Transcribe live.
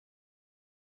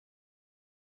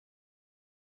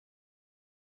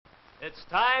It's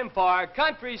time for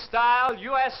Country Style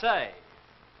USA.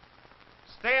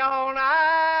 Stay all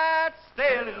night,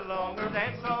 stay a little longer,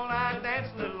 dance all night, dance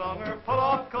a little longer, pull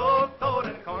off coat, throw it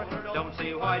in the corner, don't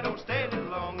see why you don't stay a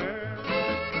little longer.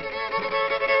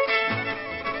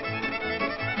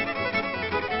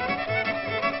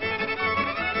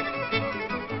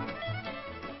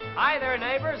 Hi there,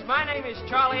 neighbors. My name is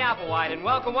Charlie Applewhite, and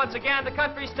welcome once again to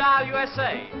Country Style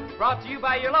USA, brought to you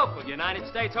by your local United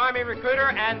States Army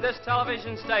recruiter and this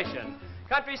television station.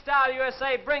 Country Style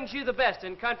USA brings you the best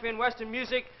in country and western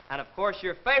music, and of course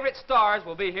your favorite stars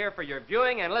will be here for your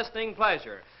viewing and listening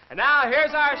pleasure. And now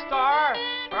here's our star,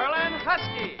 Ferlin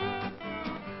Husky.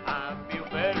 I feel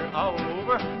better all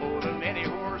over, more than any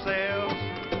horse else,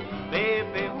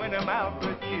 baby, when I'm out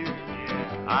with you.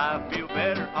 Yeah. I feel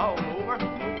better all over,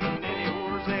 more than any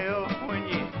horse else, when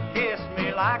you kiss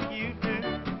me like you do.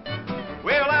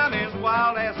 Well, I'm as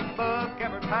wild as a buck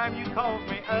every time you calls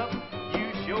me up.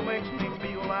 You sure makes me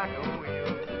feel like a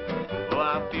will. Well,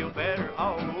 I feel better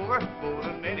all over, more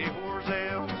than any horse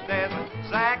else. That's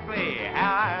exactly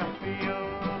how I feel.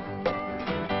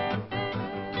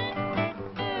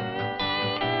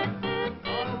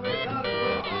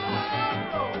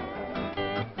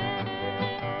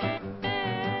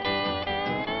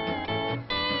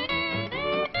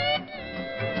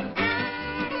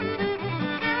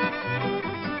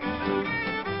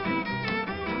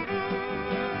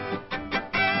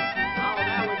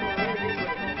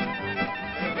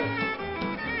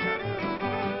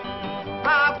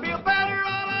 I feel better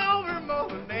all over,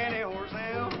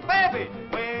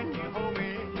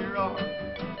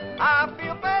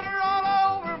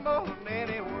 more than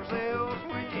any horse else,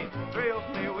 when you thrill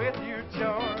me with your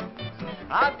charms.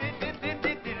 I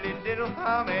diddle,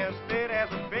 I'm as fit as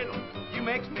a fiddle. You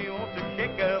makes me want to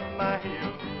kick up my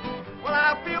heels. Well,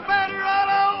 I feel better all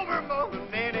over, more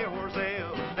than any horse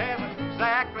else. That's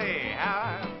exactly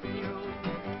how I feel.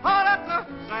 Oh, that's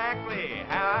exactly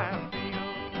how I feel.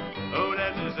 Oh,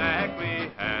 that's exactly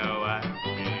how I feel.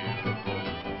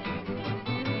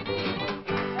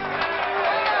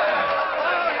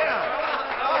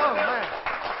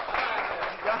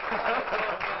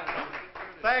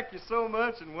 Thank you so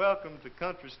much, and welcome to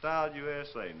Country Style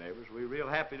USA, neighbors. We're real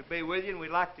happy to be with you, and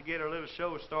we'd like to get our little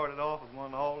show started off with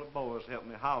one all the boys help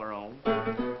me holler on. I'll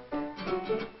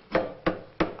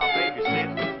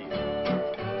babysit with you.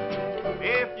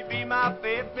 If you be my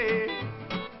baby,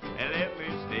 and let me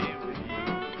stay with you,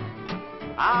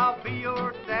 I'll be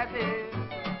your daddy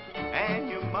and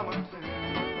your mama too.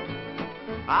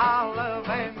 I'll love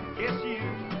and kiss you,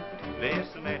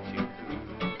 listen at you.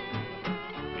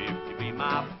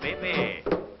 My baby,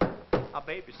 I'll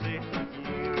babysit you.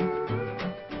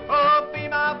 Oh, be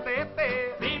my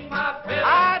baby. Be my baby.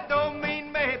 I don't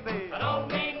mean maybe. I don't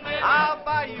mean maybe. I'll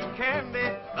buy you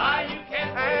candy. Buy you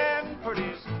candy. And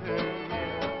pretty soon,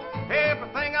 yeah.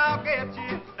 Everything I'll get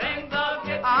you. Things I'll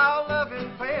get you. I'll love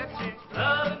and pet you.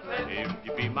 Love and pet you. If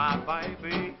you be my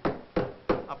baby,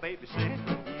 I'll babysit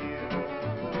you.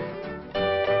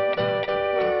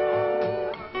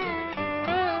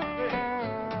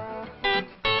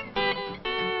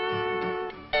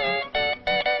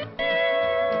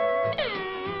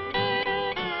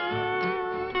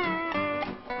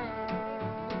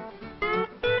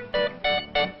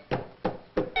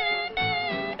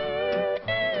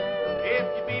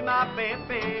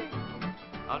 Baby,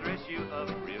 I'll dress you up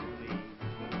real neat.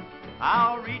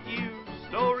 I'll read you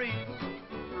stories,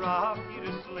 rock you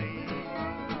to sleep.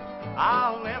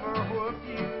 I'll never whoop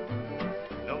you,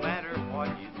 no matter what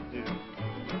you do.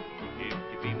 If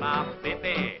you be my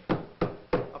baby,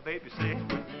 I'll babysit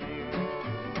you.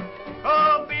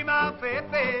 Oh, be my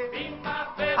baby. Be my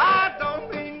baby. I don't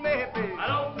mean maybe. I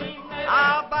don't mean maybe.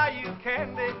 I'll buy you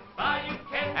candy. Buy you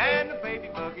candy. And a baby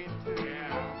buggy too.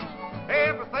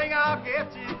 Everything I'll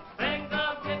get you. Things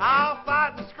I'll get you. I'll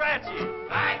fight and scratch you.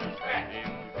 Fight and scratch you. If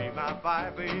you be my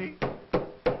baby,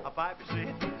 I'll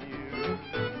babysit you.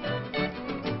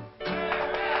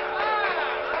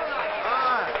 All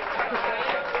right.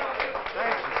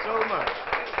 Thank you so much.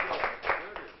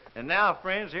 And now,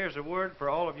 friends, here's a word for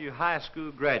all of you high school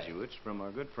graduates from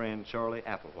our good friend Charlie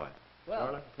Applewhite.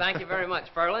 Well, thank you very much,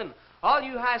 Ferlin. All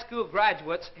you high school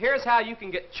graduates, here's how you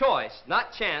can get choice,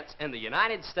 not chance, in the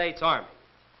United States Army.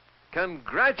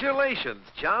 Congratulations,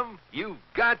 chum. You've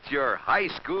got your high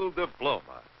school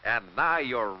diploma, and now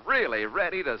you're really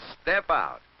ready to step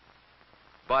out.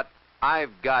 But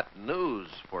I've got news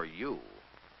for you.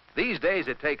 These days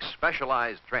it takes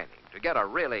specialized training to get a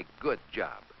really good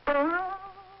job.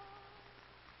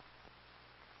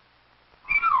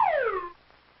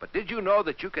 But did you know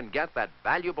that you can get that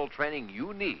valuable training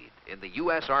you need in the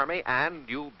U.S. Army and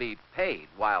you'll be paid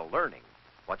while learning?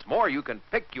 What's more, you can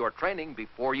pick your training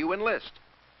before you enlist.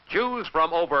 Choose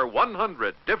from over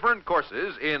 100 different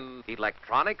courses in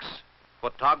electronics,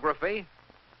 photography,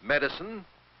 medicine,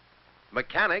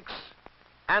 mechanics,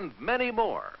 and many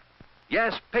more.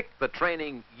 Yes, pick the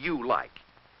training you like.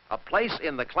 A place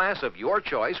in the class of your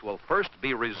choice will first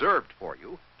be reserved for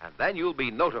you, and then you'll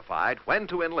be notified when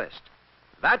to enlist.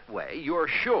 That way, you're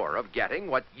sure of getting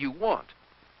what you want.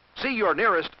 See your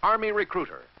nearest Army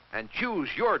recruiter and choose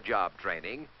your job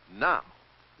training now.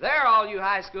 There, all you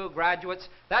high school graduates,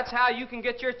 that's how you can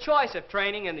get your choice of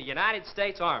training in the United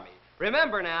States Army.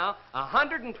 Remember now,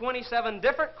 127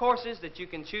 different courses that you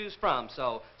can choose from,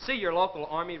 so see your local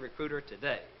Army recruiter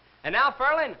today. And now,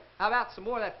 Ferlin, how about some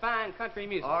more of that fine country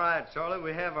music? All right, Charlie,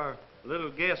 we have our little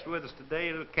guest with us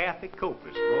today, little Cathy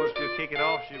Copas. Boys, she'll kick it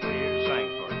off. She'll be here to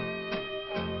sing for you.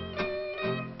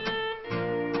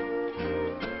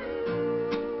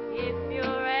 If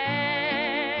you're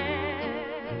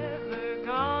ever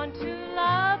going to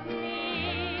love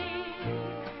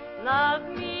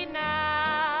me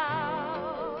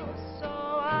now, so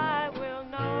I will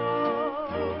know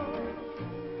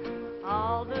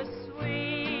all the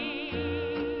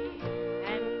sweet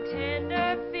and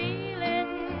tender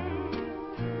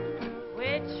feelings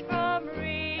which from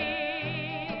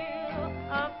real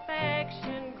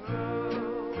affection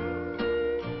grows.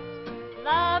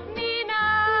 Love me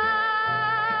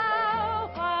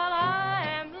now while I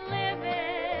am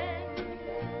living.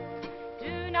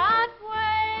 Do not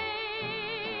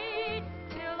wait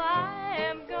till I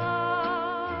am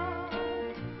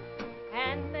gone,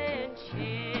 and then chisel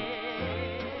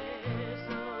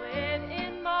it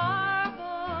in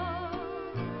marble,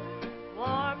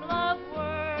 warm love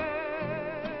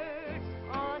words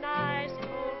on ice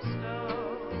cold stone.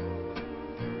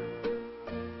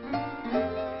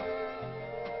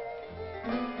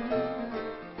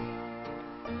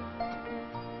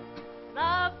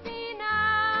 Love me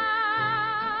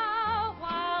now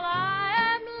while I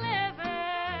am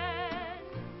living.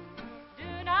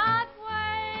 Do not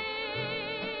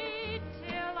wait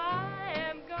till I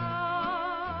am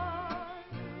gone,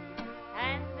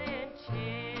 and then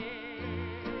chisel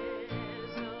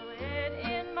it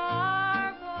in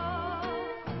marble,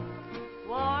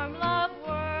 warm love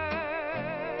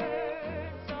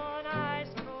words on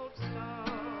ice cold stone.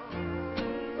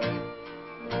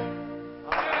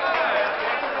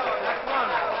 That's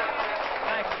wonderful.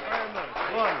 Thank you very much.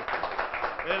 Wonderful.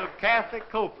 Little Cathy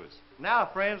Copas. Now,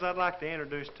 friends, I'd like to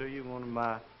introduce to you one of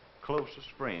my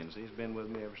closest friends. He's been with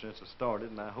me ever since I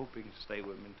started, and I hope he can stay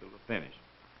with me until I finish.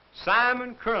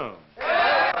 Simon Crum.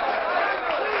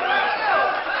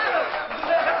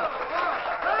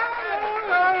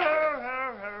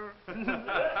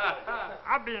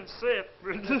 I've been sick.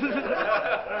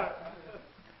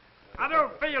 I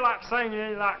don't feel like singing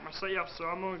any like myself, so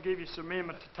I'm going to give you some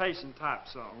imitation type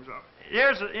songs.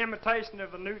 Here's an imitation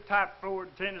of a new type Ford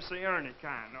Tennessee Ernie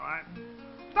kind, all right?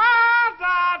 Da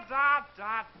da da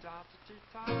da da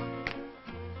da da.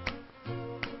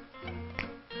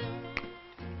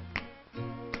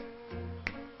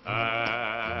 I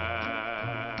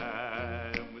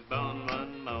was born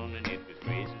one morning, it was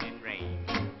drizzling rain,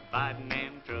 fighting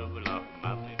and trouble off a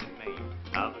mountain in Maine.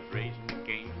 I was raised in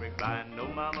Cambridge by no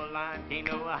mama line, can't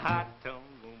know a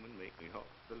high-toned woman make me off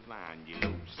the line. You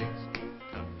know, 16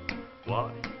 tons,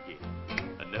 what do you get?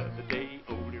 Another day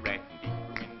older, ratting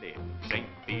deeper in debt. St.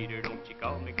 Peter, don't you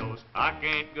call me, 'cause I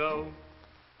can't go.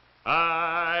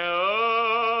 I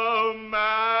owe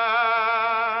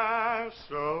my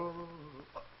soul.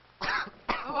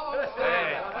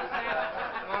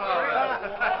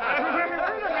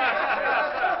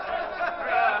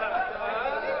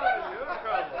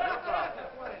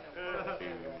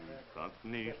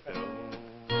 Company stone.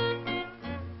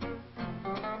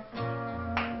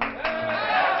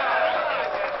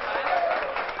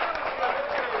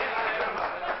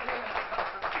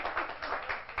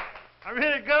 I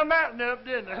really come out enough,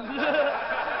 didn't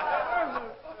I?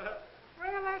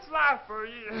 Well, that's life for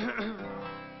you.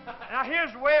 Now,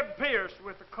 here's Webb Pierce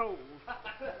with the cold.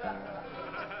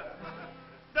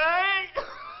 Day,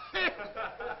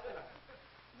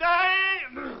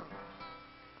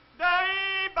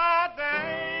 day by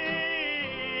day,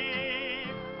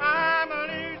 I'm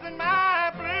losing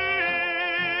my blues.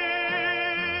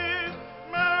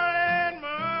 More and more,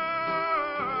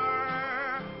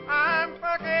 I'm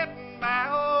forgetting my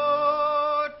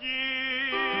old youth.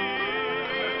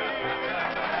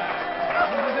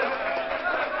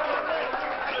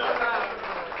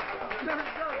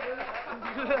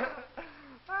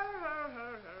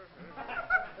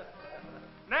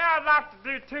 I'd like to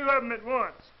do two of them at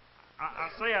once. I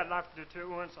say I'd like to do two at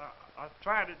once. I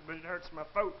tried it, but it hurts my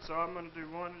throat, so I'm going to do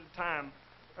one at a time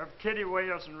of Kitty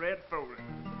Wells and Red Foley.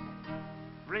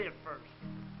 Red first.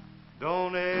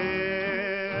 Don't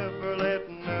ever let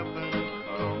nothing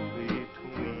come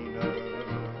between us.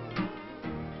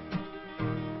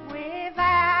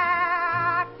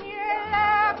 Without your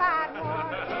love, I'd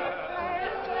want to.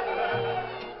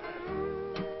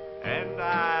 And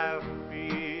I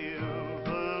feel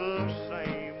the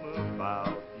same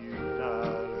about you,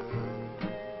 darling.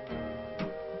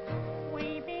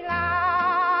 We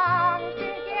belong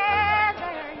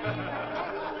together.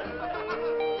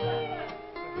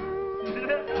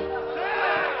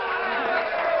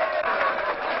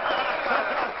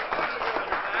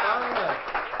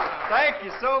 Thank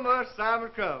you so much, Simon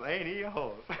Crumb. Ain't he a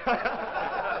horse?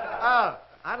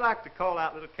 I'd like to call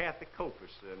out little Cathy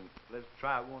Copas, and let's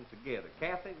try one together.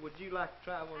 Cathy, would you like to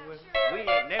try one with me? Sure. We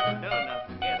ain't never done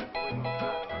nothing together, but we're going to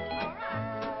try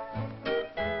it.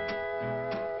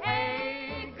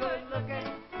 Hey, good looking.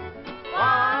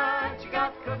 What you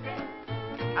got cooking?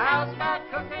 How's about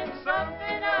cooking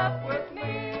something up with me?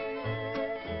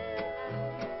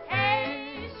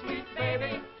 Hey, sweet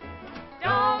baby,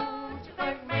 don't you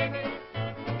think maybe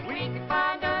we could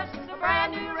find us a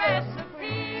brand new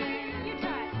recipe? You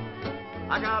try it.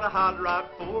 I got a hot rod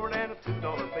Ford and a $2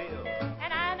 bill.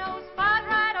 And I know a spot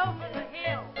right over the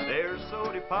hill. There's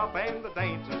Sody Pop and the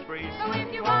dancing spree. So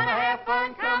if you wanna have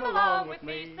fun, come along with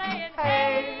me, saying,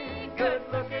 hey, good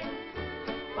looking.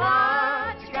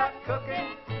 What you got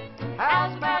cooking?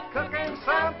 How's about cooking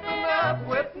something up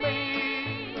with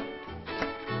me?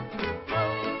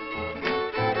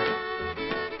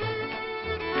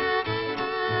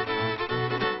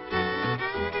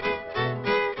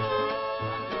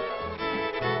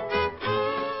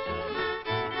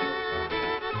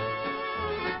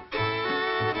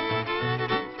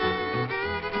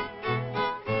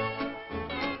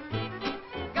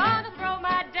 Gonna throw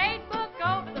my date book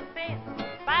over the fence.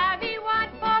 Buy me one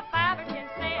for 5 or 10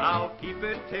 cents. I'll keep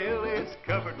it till it's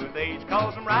covered with age,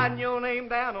 'cause I'm writing your name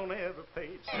down on every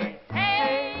page. Say,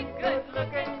 Hey, good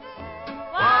looking.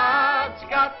 what you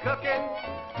got cooking?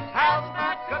 How's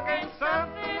about cooking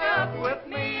something up with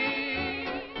me?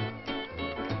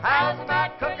 How's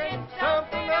about cooking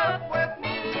something up with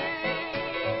me?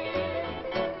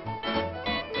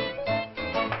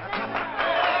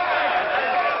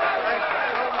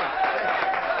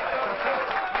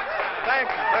 Thank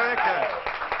you, very kind.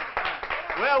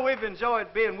 Well, we've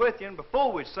enjoyed being with you, and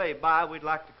before we say bye, we'd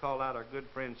like to call out our good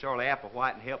friend Charlie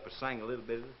Applewhite and help us sing a little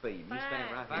bit of the theme. You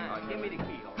stand right here. All right, give me the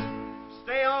key, horse.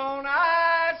 Stay all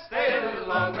night, stay a little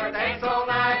longer, dance all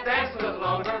night, dance a little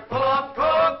longer. Pull up,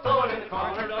 throw it in the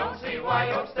corner. Don't see why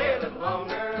you don't stay a little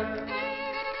longer.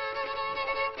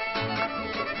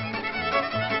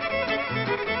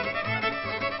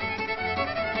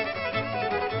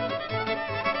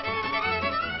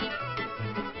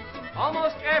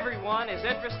 Almost everyone is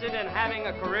interested in having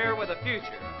a career with a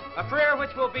future, a career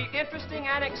which will be interesting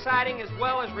and exciting as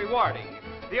well as rewarding.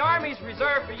 The Army's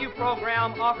Reserve for You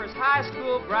program offers high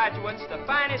school graduates the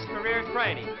finest career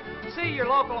training. See your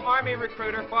local Army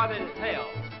recruiter for the details.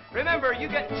 Remember, you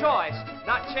get choice,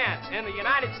 not chance, in the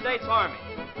United States Army.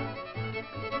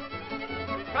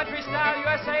 Country Style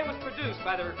USA was produced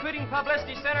by the Recruiting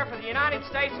Publicity Center for the United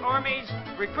States Army's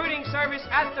Recruiting Service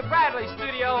at the Bradley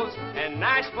Studios in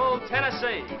Nashville,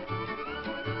 Tennessee.